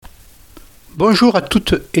Bonjour à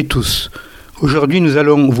toutes et tous. Aujourd'hui, nous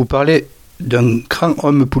allons vous parler d'un grand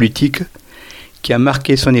homme politique qui a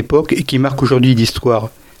marqué son époque et qui marque aujourd'hui l'histoire.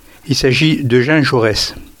 Il s'agit de Jean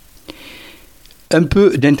Jaures. Un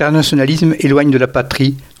peu d'internationalisme éloigne de la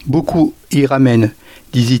patrie, beaucoup y ramène,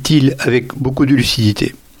 disait-il avec beaucoup de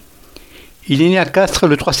lucidité. Il est né à Castres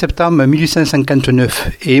le 3 septembre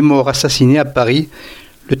 1859 et est mort assassiné à Paris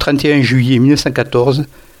le 31 juillet 1914,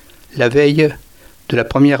 la veille de la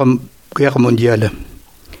Première Guerre mondiale.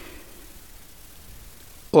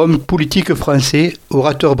 Homme politique français,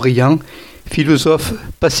 orateur brillant, philosophe,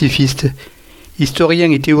 pacifiste,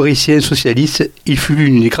 historien et théoricien socialiste, il fut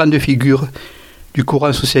l'une des grandes figures du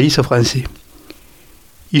courant socialiste français.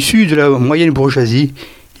 Issu de la moyenne bourgeoisie,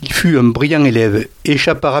 il fut un brillant élève,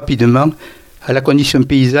 échappa rapidement à la condition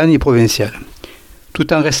paysanne et provinciale,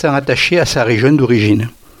 tout en restant attaché à sa région d'origine.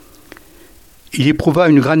 Il éprouva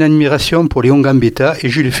une grande admiration pour Léon Gambetta et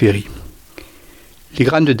Jules Ferry. Les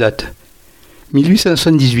grandes dates.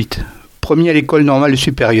 1878, premier à l'école normale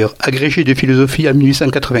supérieure, agrégé de philosophie en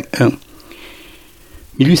 1881.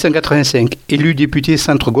 1885, élu député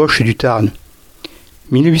centre-gauche du Tarn.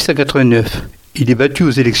 1889, il est battu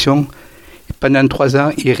aux élections et pendant 3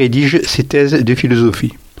 ans, il rédige ses thèses de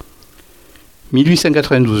philosophie.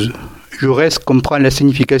 1892, Jaurès comprend la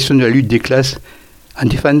signification de la lutte des classes en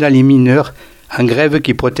défendant les mineurs en grève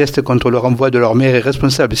qui protestent contre le renvoi de leur maire et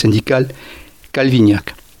responsable syndical,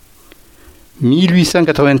 Calvignac.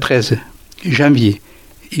 1893, janvier,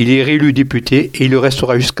 il est réélu député et il le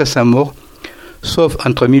restera jusqu'à sa mort, sauf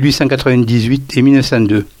entre 1898 et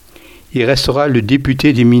 1902. Il restera le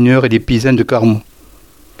député des mineurs et des paysans de Carmaux.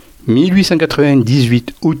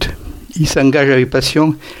 1898, août, il s'engage avec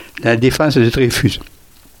passion dans la défense de Dreyfus.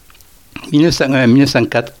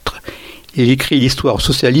 1901-1904, il écrit l'histoire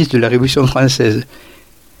socialiste de la Révolution française.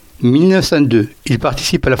 1902, il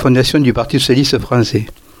participe à la fondation du Parti socialiste français.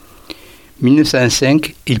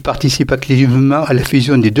 1905, il participe activement à la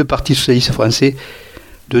fusion des 2 partis socialistes français,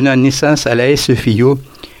 donnant naissance à la SFIO,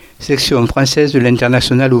 section française de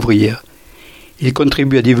l'Internationale ouvrière. Il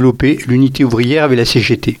contribue à développer l'unité ouvrière avec la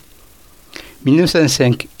CGT.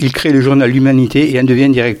 1905, il crée le journal L'Humanité et en devient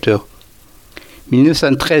directeur.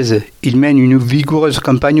 1913, il mène une vigoureuse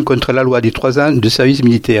campagne contre la loi des 3 ans de service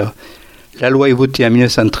militaire. La loi est votée en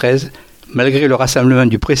 1913, malgré le rassemblement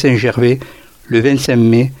du Pré Saint-Gervais, le 25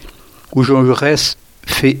 mai, où Jean Jaures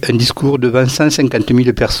fait un discours devant 150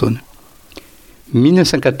 000 personnes.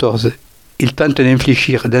 1914, il tente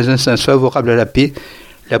d'infléchir dans un sens favorable à la paix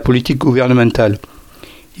la politique gouvernementale.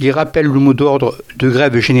 Il rappelle le mot d'ordre de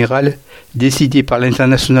grève générale décidé par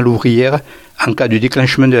l'Internationale ouvrière en cas de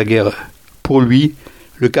déclenchement de la guerre. Pour lui,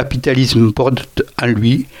 le capitalisme porte en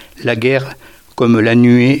lui la guerre comme la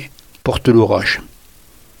nuée porte l'orage.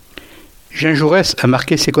 Jean Jaures a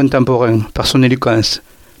marqué ses contemporains par son éloquence.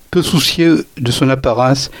 Peu soucieux de son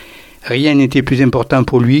apparence, rien n'était plus important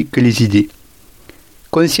pour lui que les idées.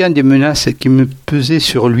 Conscient des menaces qui pesaient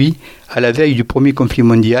sur lui à la veille du premier conflit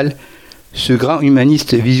mondial, ce grand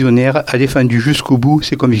humaniste visionnaire a défendu jusqu'au bout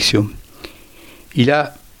ses convictions. Il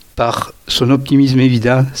a, par son optimisme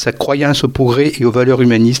évident, sa croyance au progrès et aux valeurs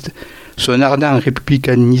humanistes, son ardent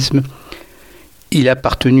républicanisme, il a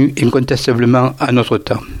appartenu incontestablement à notre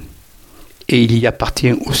temps. Et il y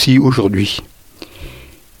appartient aussi aujourd'hui.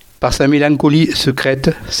 Par sa mélancolie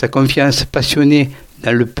secrète, sa confiance passionnée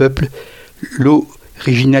dans le peuple,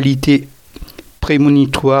 l'originalité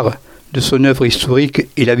prémonitoire de son œuvre historique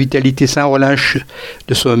et la vitalité sans relâche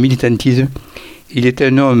de son militantisme, il est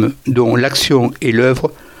un homme dont l'action et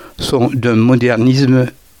l'œuvre sont d'un modernisme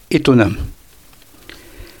étonnant.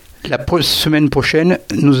 La semaine prochaine,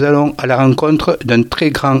 nous allons à la rencontre d'un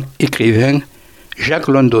très grand écrivain, Jacques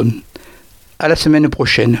London. À la semaine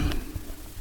prochaine.